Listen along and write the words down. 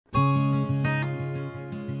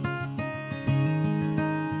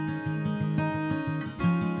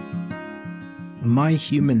My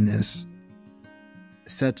humanness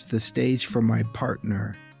sets the stage for my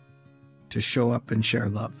partner to show up and share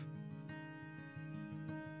love.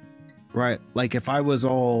 Right? Like if I was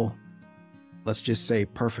all, let's just say,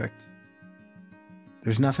 perfect,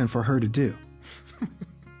 there's nothing for her to do.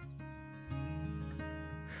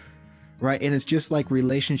 Right? And it's just like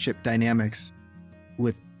relationship dynamics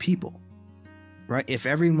with people. Right? If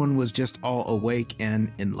everyone was just all awake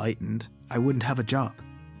and enlightened, I wouldn't have a job.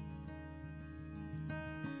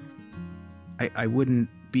 I wouldn't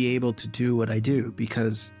be able to do what I do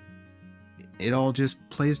because it all just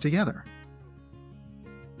plays together.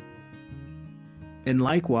 And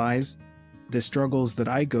likewise, the struggles that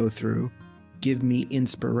I go through give me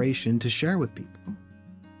inspiration to share with people.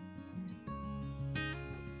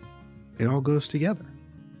 It all goes together.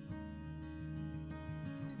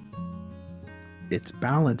 It's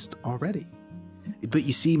balanced already. But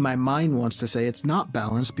you see, my mind wants to say it's not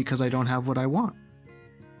balanced because I don't have what I want.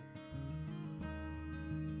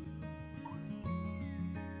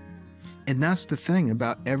 And that's the thing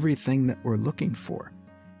about everything that we're looking for.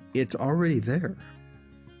 It's already there.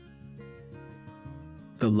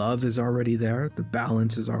 The love is already there. The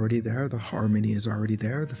balance is already there. The harmony is already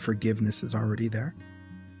there. The forgiveness is already there.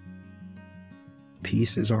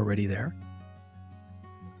 Peace is already there.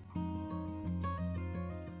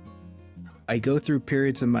 I go through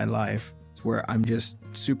periods in my life where I'm just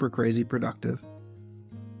super crazy productive.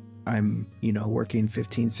 I'm, working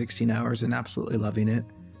 15, 16 hours and absolutely loving it.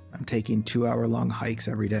 I'm taking 2-hour-long hikes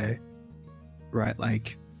every day, right?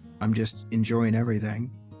 Like I'm just enjoying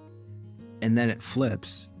everything. And then it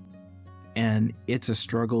flips and it's a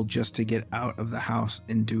struggle just to get out of the house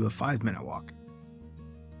and do a 5-minute walk.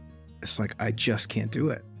 It's like, I just can't do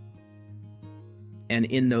it. And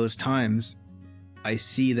in those times, I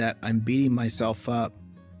see that I'm beating myself up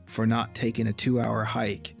for not taking a 2-hour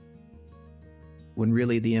hike when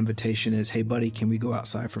really the invitation is, hey buddy, can we go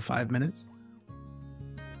outside for 5 minutes?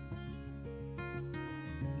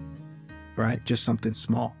 Right? Just something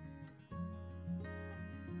small.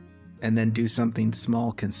 And then do something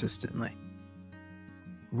small consistently.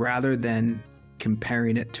 Rather than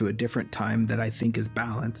comparing it to a different time that I think is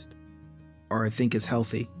balanced or I think is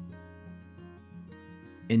healthy.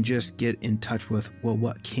 And just get in touch with, well,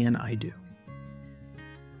 what can I do?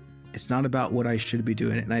 It's not about what I should be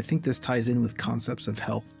doing. And I think this ties in with concepts of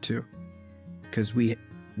health too. Because we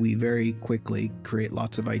very quickly create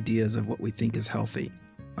lots of ideas of what we think is healthy,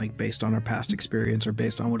 like based on our past experience or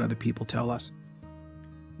based on what other people tell us.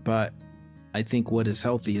 But I think what is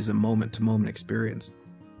healthy is a moment-to-moment experience.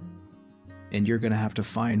 And you're going to have to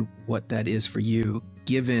find what that is for you,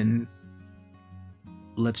 given,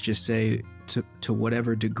 let's just say, to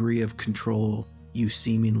whatever degree of control you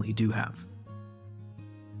seemingly do have.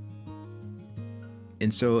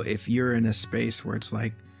 And so if you're in a space where it's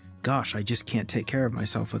like, gosh, I just can't take care of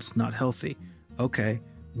myself, it's not healthy. Okay,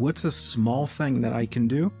 what's a small thing that I can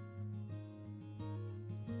do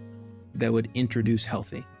that would introduce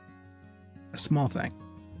healthy? A small thing.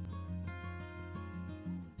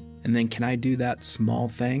 And then can I do that small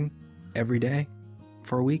thing every day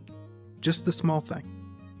for a week? Just the small thing.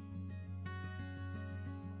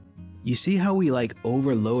 You see how we like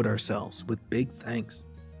overload ourselves with big things.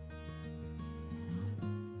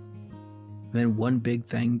 Then one big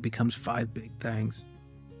thing becomes 5 big things.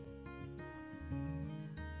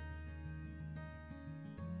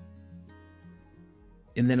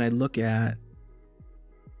 And then I look at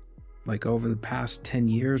like over the past 10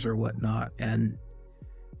 years or whatnot, and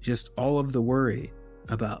just all of the worry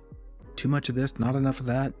about too much of this, not enough of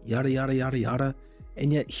that, yada, yada, yada, yada.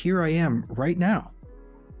 And yet here I am right now.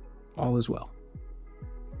 All is well.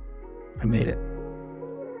 I made it.